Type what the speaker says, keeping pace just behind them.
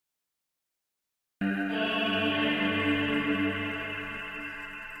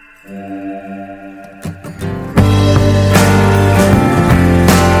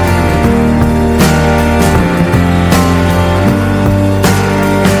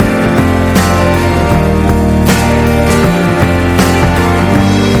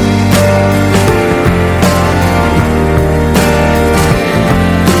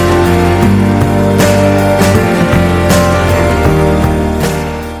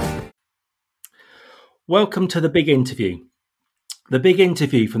Welcome to The Big Interview. The Big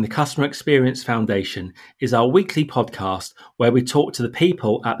Interview from the Customer Experience Foundation is our weekly podcast where we talk to the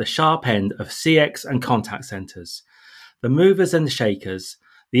people at the sharp end of CX and contact centres, the movers and the shakers,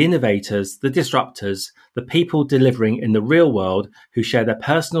 the innovators, the disruptors, the people delivering in the real world who share their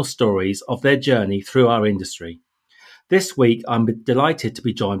personal stories of their journey through our industry. This week, I'm delighted to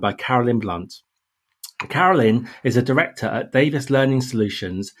be joined by Carolyn Blunt. Carolyn is a director at Davis Learning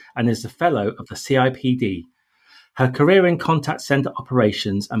Solutions and is a fellow of the CIPD. Her career in contact centre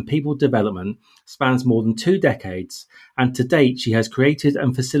operations and people development spans more than 2 decades, and to date she has created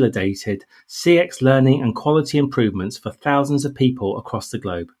and facilitated CX learning and quality improvements for thousands of people across the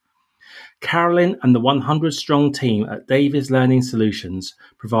globe. Carolyn and the 100-strong team at Davis Learning Solutions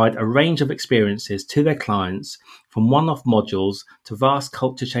provide a range of experiences to their clients, from one-off modules to vast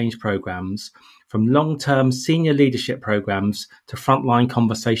culture change programs, from long-term senior leadership programs to frontline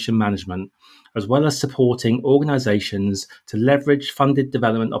conversation management, as well as supporting organisations to leverage funded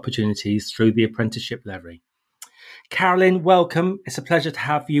development opportunities through the apprenticeship levy. Carolyn, welcome. It's a pleasure to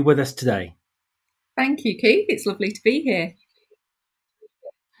have you with us today. Thank you, Keith. It's lovely to be here.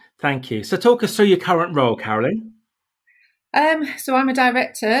 Thank you. So talk us through your current role, Carolyn. So I'm a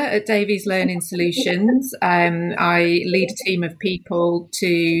director at Davis Learning Solutions. I lead a team of people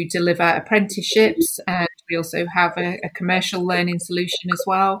to deliver apprenticeships, and we also have a commercial learning solution as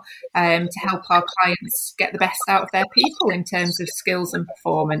well to help our clients get the best out of their people in terms of skills and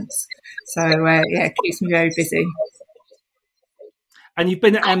performance. So it keeps me very busy. And you've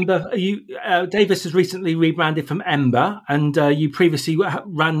been at Ember. Davis has recently rebranded from Ember, and you previously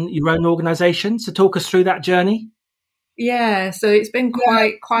ran your own organisation. So talk us through that journey. Yeah, so it's been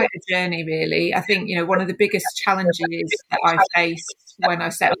quite a journey, really. I think, one of the biggest challenges that I faced when I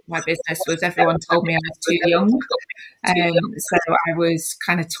set up my business was everyone told me I was too young. So I was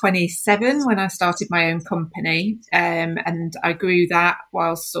kind of 27 when I started my own company, and I grew that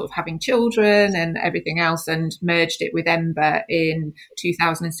whilst sort of having children and everything else, and merged it with Ember in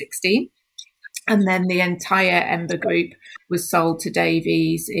 2016. And then the entire Ember Group was sold to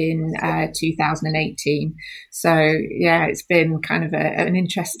Davies in 2018. So, it's been kind of an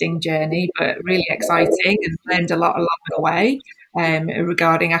interesting journey, but really exciting, and learned a lot along the way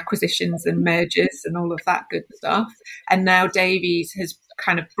regarding acquisitions and mergers and all of that good stuff. And now Davies has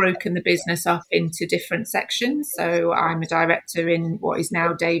kind of broken the business up into different sections. So I'm a director in what is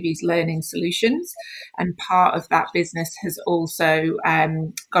now Davis Learning Solutions, and part of that business has also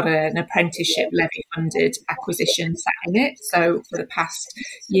got an apprenticeship levy funded acquisition sat in it. So for the past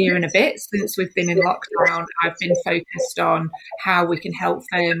year and a bit since we've been in lockdown, I've been focused on how we can help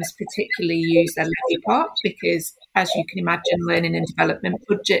firms particularly use their levy pot, because as you can imagine, learning and development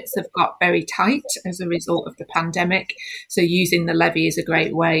budgets have got very tight as a result of the pandemic. So using the levy is a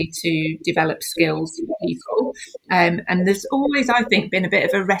great way to develop skills for people. And there's always, I think, been a bit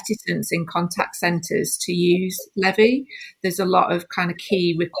of a reticence in contact centres to use levy. There's a lot of kind of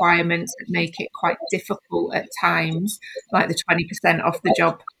key requirements that make it quite difficult at times, like the 20% off the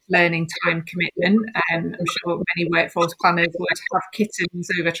job learning time commitment. I'm sure many workforce planners would have kittens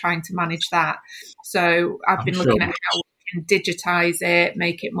over trying to manage that. So I've been looking at how we can digitise it,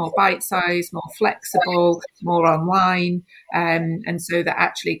 make it more bite-sized, more flexible, more online, and so that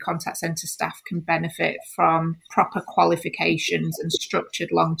actually contact centre staff can benefit from proper qualifications and structured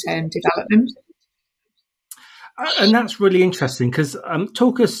long-term development. And that's really interesting, because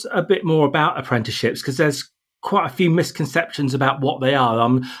talk us a bit more about apprenticeships, because there's quite a few misconceptions about what they are.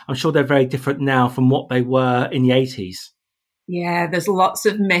 I'm sure they're very different now from what they were in the 80s. Yeah, there's lots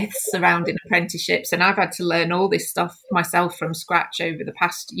of myths surrounding apprenticeships, and I've had to learn all this stuff myself from scratch over the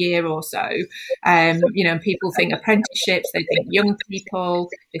past year or so. People think apprenticeships, they think young people,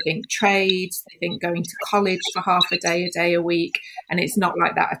 they think trades, they think going to college for half a day a week, and it's not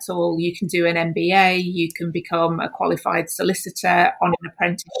like that at all. You can do an MBA, you can become a qualified solicitor on an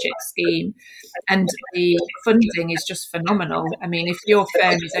apprenticeship scheme, and the funding is just phenomenal. I mean, if your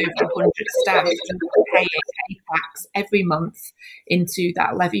firm is over 100 staff, you're paying tax every month into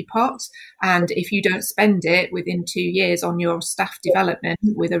that levy pot. And if you don't spend it within 2 years on your staff development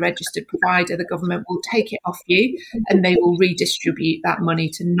with a registered provider, the government will take it off you and they will redistribute that money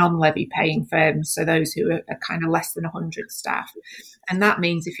to non-levy paying firms, so those who are kind of less than 100 staff. And that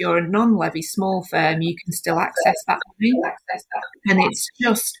means if you're a non-levy small firm, you can still access that money. And it's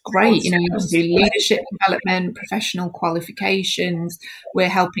just great. You can do leadership development, professional qualifications. We're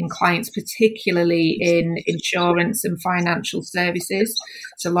helping clients, particularly in insurance and financial services.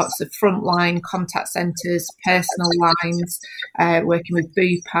 So lots of frontline contact centres, personal lines, working with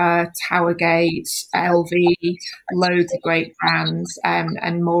Bupa, Towergate, LV, loads of great brands,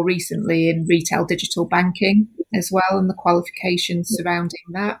 and more recently in retail digital banking as well, and the qualifications surrounding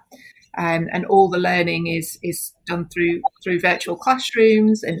that. And all the learning is done through virtual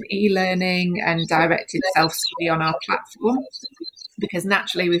classrooms and e-learning and directed self-study on our platform, because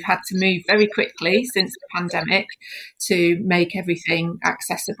naturally we've had to move very quickly since the pandemic to make everything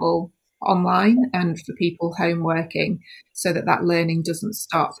accessible online and for people home working, so that learning doesn't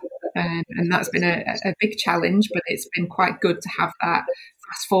stop. And that's been a big challenge, but it's been quite good to have that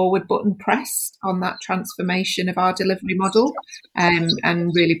fast forward button pressed on that transformation of our delivery model, and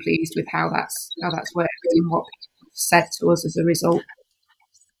really pleased with how that's worked and what people have said to us as a result.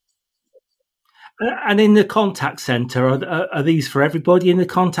 And in the contact centre, are these for everybody in the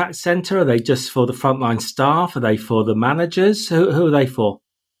contact centre? Are they just for the frontline staff? Are they for the managers? Who are they for?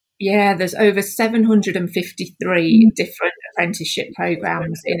 Yeah, there's over 753 different apprenticeship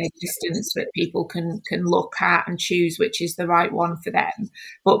programs in existence that people can look at and choose which is the right one for them.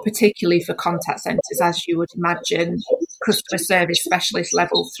 But particularly for contact centres, as you would imagine, customer service specialist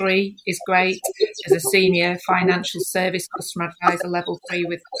level 3 is great. There's a senior financial service customer advisor level 3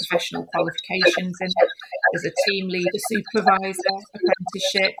 with professional qualifications in it. There's a team leader supervisor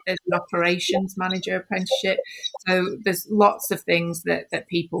apprenticeship. There's an operations manager apprenticeship. So there's lots of things that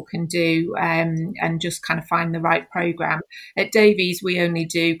people can do, and just kind of find the right program. At Davies, we only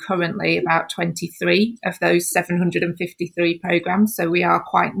do currently about 23 of those 753 programs. So we are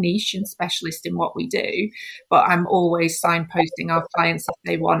quite niche and specialist in what we do. But I'm always signposting our clients if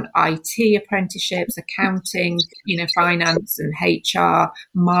they want IT apprenticeships, accounting, finance and HR,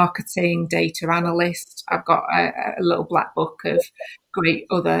 marketing, data analyst. I've got a little black book of great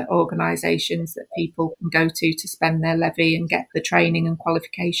other organisations that people can go to spend their levy and get the training and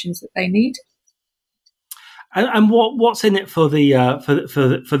qualifications that they need. And what's in it for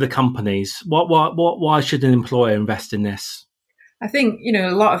the companies? Why should an employer invest in this? I think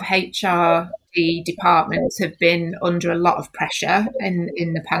a lot of HR departments have been under a lot of pressure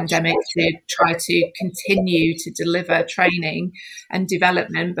in the pandemic to try to continue to deliver training and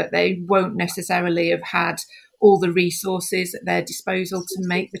development, but they won't necessarily have had all the resources at their disposal to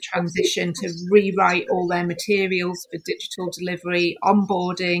make the transition, to rewrite all their materials for digital delivery.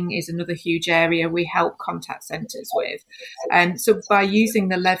 Onboarding is another huge area we help contact centres with. And so by using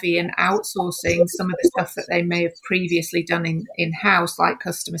the levy and outsourcing some of the stuff that they may have previously done in-house, like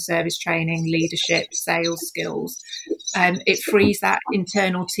customer service training, leadership, sales skills, it frees that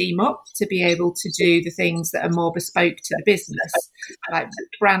internal team up to be able to do the things that are more bespoke to the business, like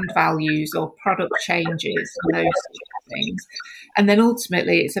brand values or product changes, those things. And then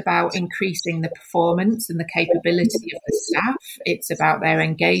ultimately it's about increasing the performance and the capability of the staff. It's about their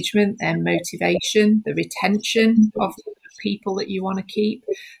engagement, their motivation, the retention of people that you want to keep,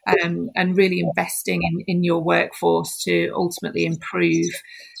 and really investing in your workforce to ultimately improve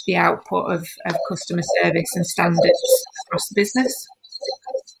the output of customer service and standards across the business.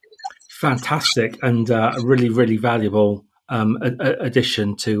 Fantastic, and a really, really valuable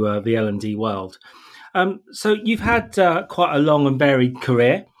addition to the L&D world. So you've had quite a long and varied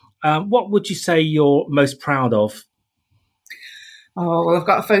career. What would you say you're most proud of? Oh, well, I've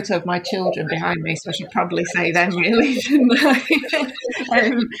got a photo of my children behind me, so I should probably say them, really, shouldn't I?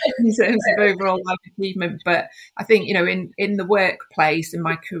 In terms of overall life achievement. But I think, in the workplace, in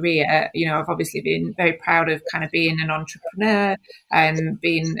my career, I've obviously been very proud of kind of being an entrepreneur and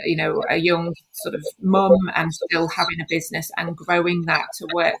being, a young sort of mum and still having a business and growing that to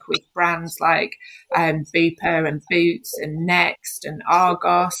work with brands like Bupa and Boots and Next and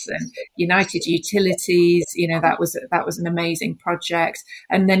Argos and United Utilities. That was an amazing project.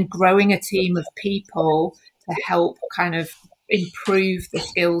 And then growing a team of people to help kind of improve the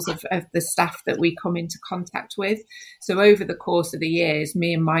skills of the staff that we come into contact with. So over the course of the years,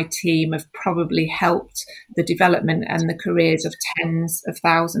 me and my team have probably helped the development and the careers of tens of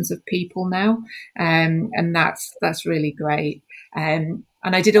thousands of people now. And that's really great.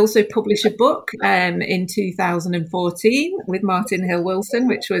 And I did also publish a book in 2014 with Martin Hill Wilson,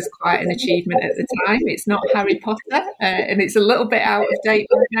 which was quite an achievement at the time. It's not Harry Potter, and it's a little bit out of date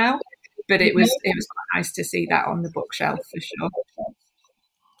now, but it was quite nice to see that on the bookshelf for sure.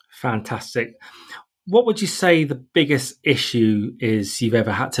 Fantastic. What would you say the biggest issue is you've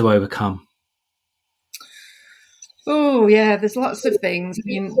ever had to overcome? Oh, yeah, there's lots of things. I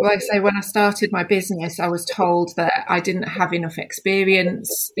mean, like I say, when I started my business, I was told that I didn't have enough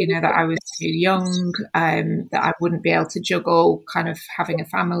experience, that I was too young, that I wouldn't be able to juggle kind of having a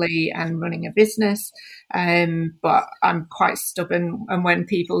family and running a business. But I'm quite stubborn. And when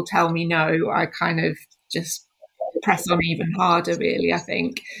people tell me no, I kind of just press on even harder, really, I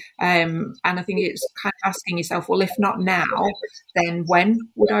think. And I think it's kind of asking yourself, well, if not now, then when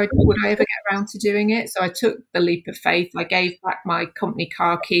would I ever get around to doing it? So I took the leap of faith. I gave back my company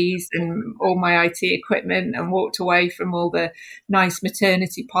car keys and all my IT equipment and walked away from all the nice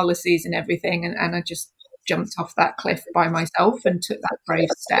maternity policies and everything. And I just jumped off that cliff by myself and took that brave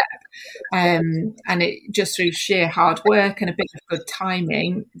step. And it just through sheer hard work and a bit of good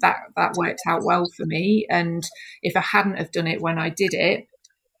timing, that worked out well for me. And if I hadn't have done it when I did it,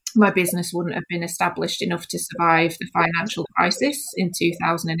 my business wouldn't have been established enough to survive the financial crisis in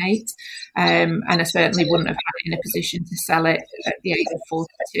 2008. And I certainly wouldn't have had it in a position to sell it at the age of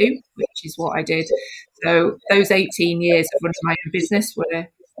 42, which is what I did. So those 18 years of running my own business were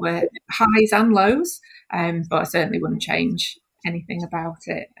highs and lows, but I certainly wouldn't change anything about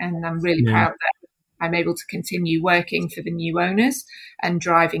it. And I'm really proud that I'm able to continue working for the new owners and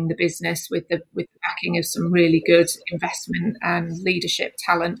driving the business with the backing of some really good investment and leadership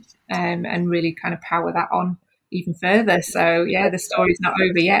talent, and really kind of power that on even further. So yeah, the story's not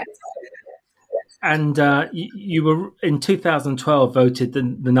over yet. And you were in 2012 voted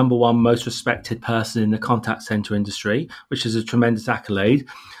the number one most respected person in the contact center industry, which is a tremendous accolade.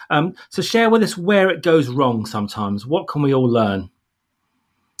 So share with us where it goes wrong sometimes. What can we all learn?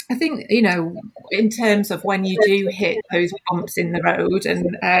 I think, in terms of when you do hit those bumps in the road,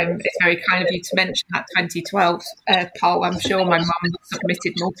 and it's very kind of you to mention that 2012 poll. I'm sure my mum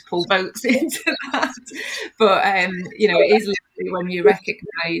submitted multiple votes into that. But, it is literally when you're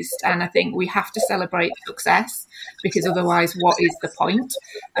recognised. And I think we have to celebrate success, because otherwise what is the point?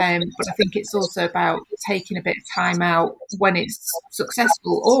 But I think it's also about taking a bit of time out when it's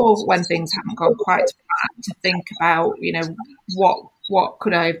successful or when things haven't gone quite to plan to think about, what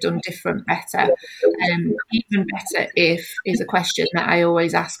could I have done different, better? Even better if is a question that I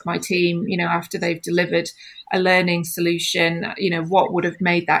always ask my team, after they've delivered a learning solution, what would have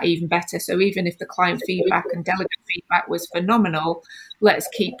made that even better? So even if the client feedback and delegate feedback was phenomenal, let's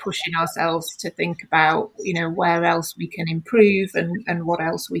keep pushing ourselves to think about, where else we can improve and what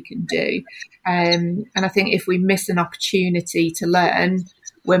else we can do. And I think if we miss an opportunity to learn,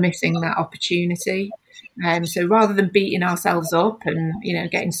 we're missing that opportunity. So rather than beating ourselves up and,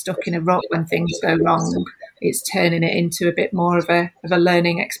 getting stuck in a rut when things go wrong, it's turning it into a bit more of a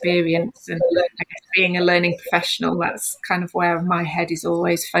learning experience. And I guess being a learning professional, that's kind of where my head is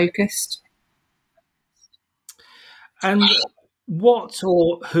always focused. And what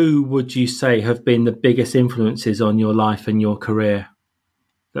or who would you say have been the biggest influences on your life and your career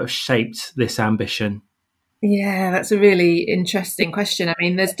that have shaped this ambition? Yeah, that's a really interesting question. I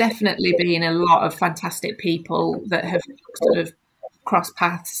mean, there's definitely been a lot of fantastic people that have sort of crossed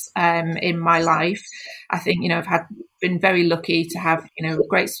paths in my life. I think, I've been very lucky to have,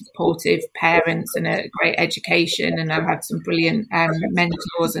 great supportive parents and a great education. And I've had some brilliant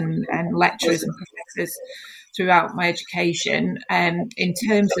mentors and lecturers and professors throughout my education. In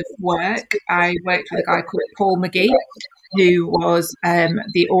terms of work, I worked with a guy called Paul McGee, who was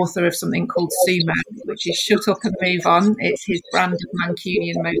the author of something called Sumo, which is Shut Up and Move On. It's his brand of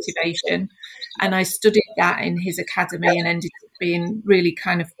Mancunian motivation. And I studied that in his academy and ended up being really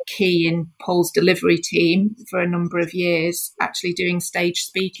kind of key in Paul's delivery team for a number of years, actually doing stage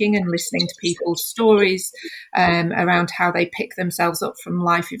speaking and listening to people's stories around how they pick themselves up from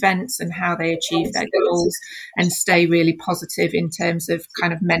life events and how they achieve their goals and stay really positive in terms of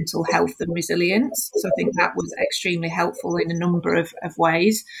kind of mental health and resilience. So I think that was extremely helpful in a number of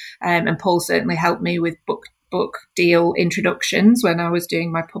ways. And Paul certainly helped me with book deal introductions when I was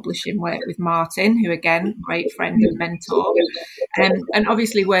doing my publishing work with Martin, who again, great friend and mentor. And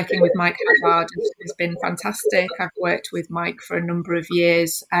obviously working with Mike Haggard has been fantastic. I've worked with Mike for a number of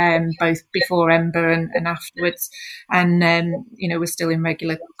years, both before Ember and afterwards. And, we're still in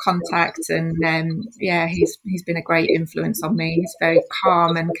regular contact. And he's been a great influence on me. He's very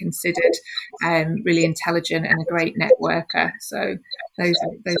calm and considered, really intelligent and a great networker. So those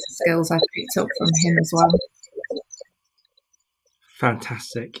are skills I've picked up from him as well.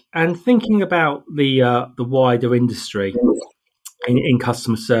 Fantastic. And thinking about the wider industry in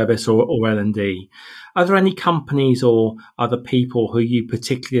customer service or L&D, are there any companies or other people who you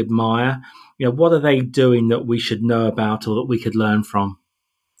particularly admire? What are they doing that we should know about or that we could learn from?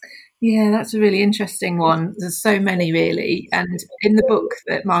 Yeah, that's a really interesting one. There's so many, really. And in the book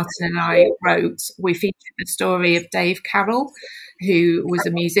that Martin and I wrote, we featured the story of Dave Carroll, who was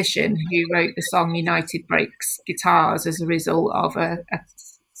a musician who wrote the song United Breaks Guitars as a result of a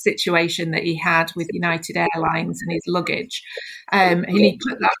situation that he had with United Airlines and his luggage. And he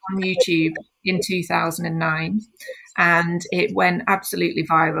put that on YouTube in 2009. And it went absolutely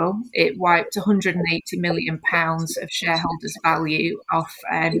viral. It wiped £180 million of shareholders' value off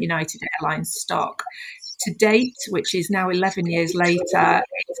United Airlines stock. To date, which is now 11 years later,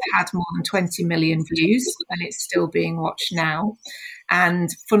 it's had more than 20 million views and it's still being watched now. And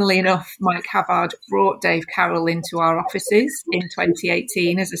funnily enough, Mike Havard brought Dave Carroll into our offices in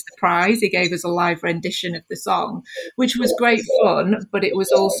 2018 as a surprise. He gave us a live rendition of the song, which was great fun, but it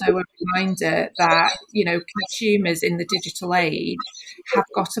was also a reminder that, consumers in the digital age have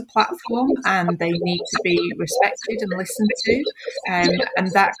got a platform and they need to be respected and listened to.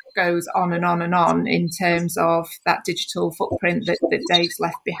 And that goes on and on and on in terms of that digital footprint that Dave's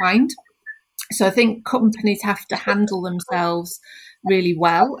left behind. So I think companies have to handle themselves really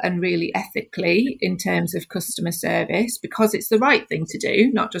well and really ethically in terms of customer service, because it's the right thing to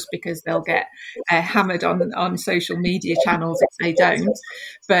do, not just because they'll get hammered on social media channels if they don't,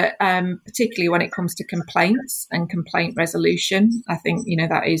 but particularly when it comes to complaints and complaint resolution. I think,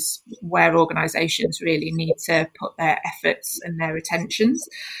 that is where organisations really need to put their efforts and their attentions.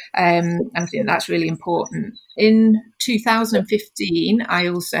 And I think that's really important. In 2015, I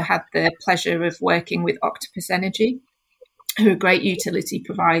also had the pleasure of working with Octopus Energy, who are a great utility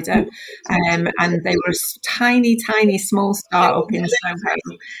provider, and they were a tiny small startup in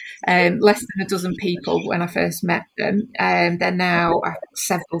Soho, less than a dozen people when I first met them. They're now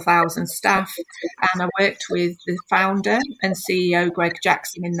several thousand staff, and I worked with the founder and CEO Greg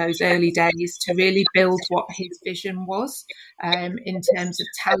Jackson in those early days to really build what his vision was in terms of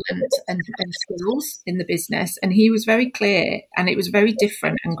talent and skills in the business. And he was very clear, and it was very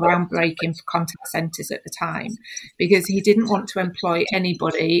different and groundbreaking for contact centres at the time, because he didn't want to employ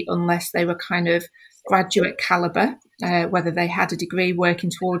anybody unless they were kind of graduate caliber, whether they had a degree,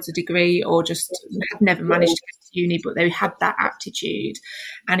 working towards a degree, or just had never managed to get to uni, but they had that aptitude.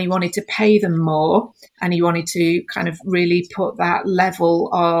 And he wanted to pay them more, and he wanted to kind of really put that level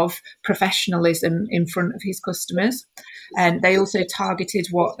of professionalism in front of his customers. And they also targeted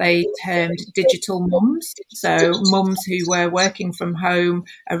what they termed digital mums. So mums who were working from home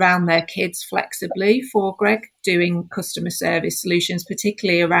around their kids flexibly for Greg, doing customer service solutions,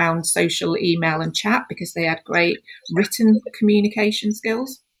 particularly around social, email and chat, because they had great written communication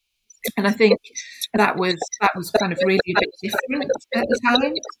skills. And I think that was kind of really a bit different at the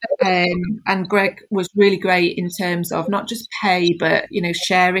time. And Greg was really great in terms of not just pay, but,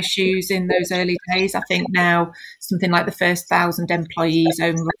 share issues in those early days. I think now something like the first 1,000 employees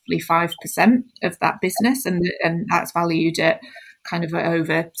own roughly 5% of that business. And that's valued at kind of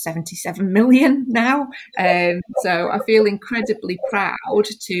over 77 million now. So I feel incredibly proud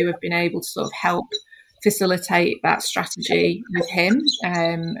to have been able to sort of help facilitate that strategy with him,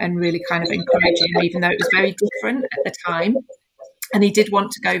 and really kind of encourage him, even though it was very different at the time. And he did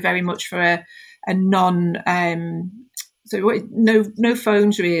want to go very much for a non no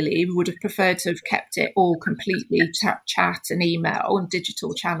phones really. We would have preferred to have kept it all completely chat and email and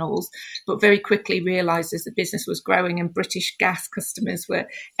digital channels, but very quickly realised as the business was growing and British Gas customers were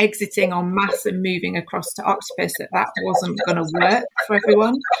exiting en masse and moving across to Octopus that wasn't going to work for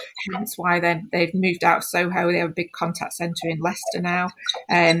everyone. Hence why then they've moved out of Soho. They have a big contact centre in Leicester now.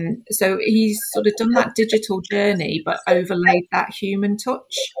 So he's sort of done that digital journey, but overlaid that human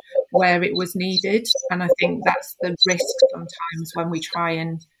touch where it was needed. And I think that's the risk sometimes when we try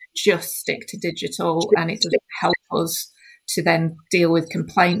and just stick to digital, and it doesn't help us to then deal with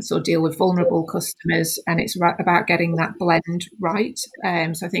complaints or deal with vulnerable customers. And it's about getting that blend right.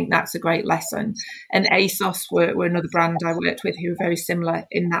 So I think that's a great lesson. And ASOS were another brand I worked with who were very similar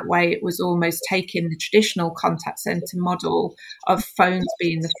in that way. It was almost taking the traditional contact centre model of phones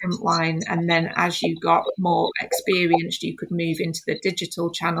being the front line, and then as you got more experienced, you could move into the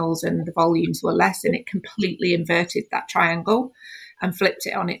digital channels and the volumes were less, and it completely inverted that triangle and flipped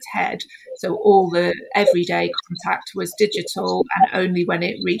it on its head. So all the everyday contact was digital, and only when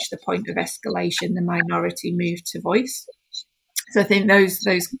it reached the point of escalation, the minority moved to voice. So I think those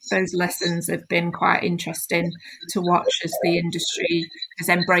lessons have been quite interesting to watch as the industry has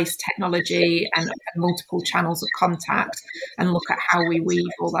embraced technology and multiple channels of contact, and look at how we weave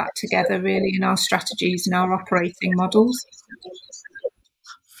all that together really in our strategies and our operating models.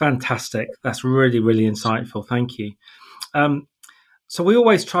 Fantastic. That's really, really insightful. Thank you. So we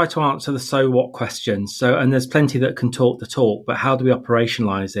always try to answer the so what questions. So, and there's plenty that can talk the talk, but how do we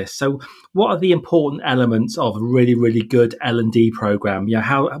operationalize this? So what are the important elements of a really, really good L&D program?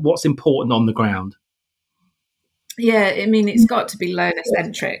 What's important on the ground? Yeah, I mean, it's got to be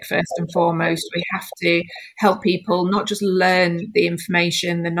learner-centric first and foremost. We have to help people not just learn the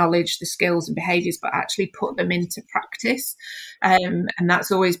information, the knowledge, the skills and behaviours, but actually put them into practice. And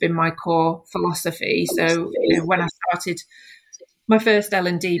that's always been my core philosophy. So, when I started my first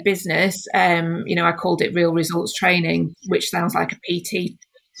L&D business, I called it Real Results Training, which sounds like a PT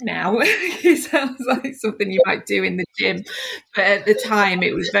now. It sounds like something you might do in the gym. But at the time,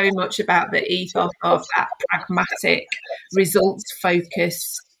 it was very much about the ethos of that pragmatic,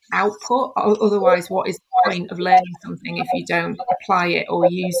 results-focused output. Otherwise, what is the point of learning something if you don't apply it or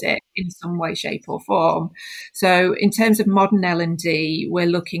use it in some way, shape or form? So in terms of modern L&D, we're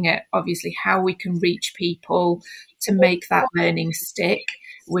looking at obviously how we can reach people to make that learning stick.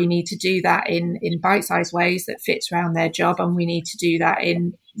 We need to do that in bite-sized ways that fits around their job, and we need to do that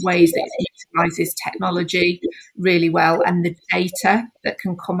in ways that utilises technology really well and the data that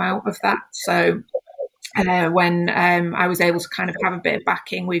can come out of that. So when I was able to kind of have a bit of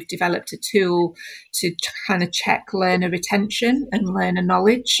backing, we've developed a tool to kind of check learner retention and learner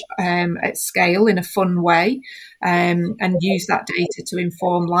knowledge at scale in a fun way, and use that data to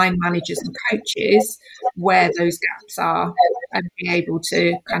inform line managers and coaches where those gaps are, and be able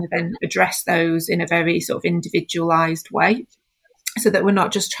to kind of then address those in a very sort of individualised way, so that we're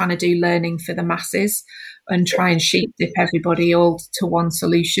not just trying to do learning for the masses and try and sheep dip everybody all to one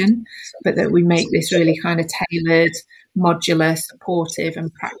solution, but that we make this really kind of tailored, modular, supportive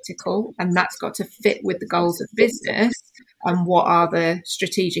and practical. And that's got to fit with the goals of business and what are the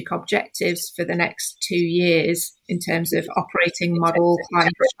strategic objectives for the next 2 years in terms of operating model,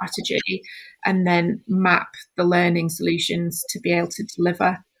 client strategy, and then map the learning solutions to be able to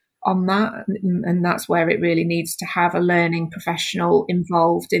deliver on that. And that's where it really needs to have a learning professional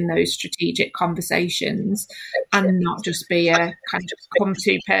involved in those strategic conversations, and not just be a kind of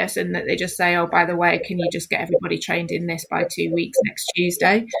come-to person that they just say, oh, by the way, can you just get everybody trained in this by 2 weeks next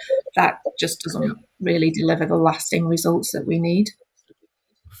Tuesday? That just doesn't really deliver the lasting results that we need.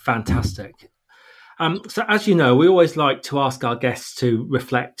 Fantastic. So as you know, we always like to ask our guests to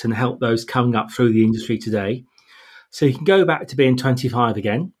reflect and help those coming up through the industry today. So you can go back to being 25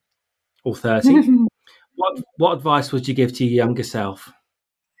 again, or 30. What advice would you give to your younger self?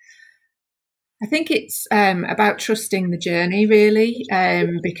 I think it's about trusting the journey, really,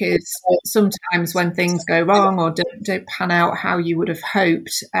 because sometimes when things go wrong or don't pan out how you would have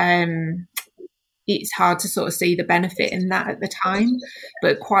hoped, it's hard to sort of see the benefit in that at the time.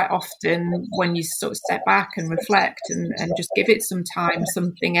 But quite often when you sort of step back and reflect and just give it some time,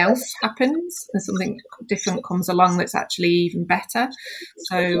 something else happens and something different comes along that's actually even better.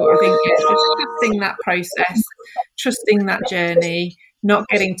 So I think it's just trusting that process, trusting that journey, not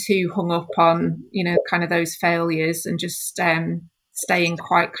getting too hung up on, kind of those failures, and just staying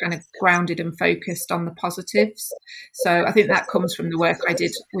quite kind of grounded and focused on the positives. So I think that comes from the work I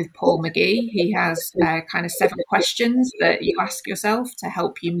did with Paul McGee. He has kind of 7 questions that you ask yourself to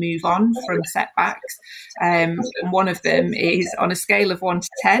help you move on from setbacks. And one of them is, on a scale of 1 to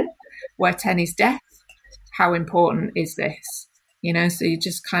 10, where 10 is death, how important is this? So you're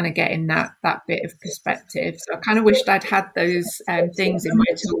just kind of getting that bit of perspective. So I kind of wished I'd had those things in my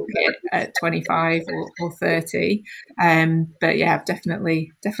toolkit at 25 or 30. But yeah, I've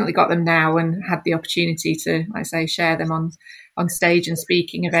definitely got them now, and had the opportunity to, like I say, share them on stage and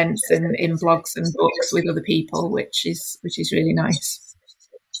speaking events and in blogs and books with other people, which is really nice.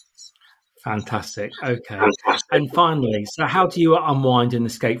 Fantastic. Okay. And finally, so how do you unwind and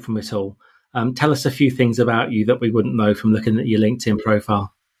escape from it all? Tell us a few things about you that we wouldn't know from looking at your LinkedIn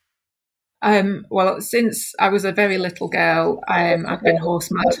profile. Well, since I was a very little girl, I've been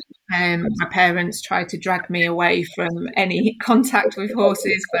horse mad. My parents tried to drag me away from any contact with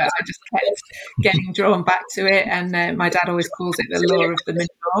horses, but I just kept getting drawn back to it. And my dad always calls it the lure of the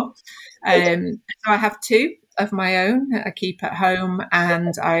manure. So I have 2 of my own that I keep at home,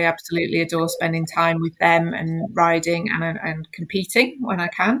 and I absolutely adore spending time with them and riding and competing when I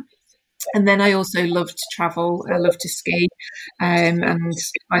can. And then I also love to travel. I love to ski, and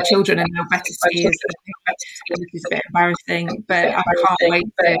my children are now better skiers, which is a bit embarrassing. But I can't wait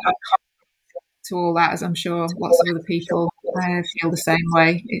to all that, as I'm sure lots of other people feel the same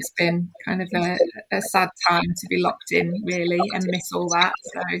way. It's been kind of a sad time to be locked in, really, and miss all that.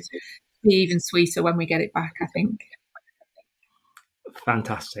 So be even sweeter when we get it back, I think.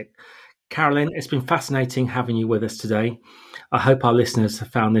 Fantastic. Carolyn, it's been fascinating having you with us today. I hope our listeners have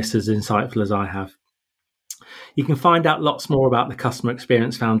found this as insightful as I have. You can find out lots more about the Customer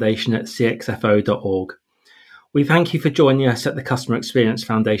Experience Foundation at cxfo.org. We thank you for joining us at the Customer Experience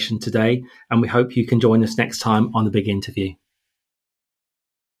Foundation today, and we hope you can join us next time on The Big Interview.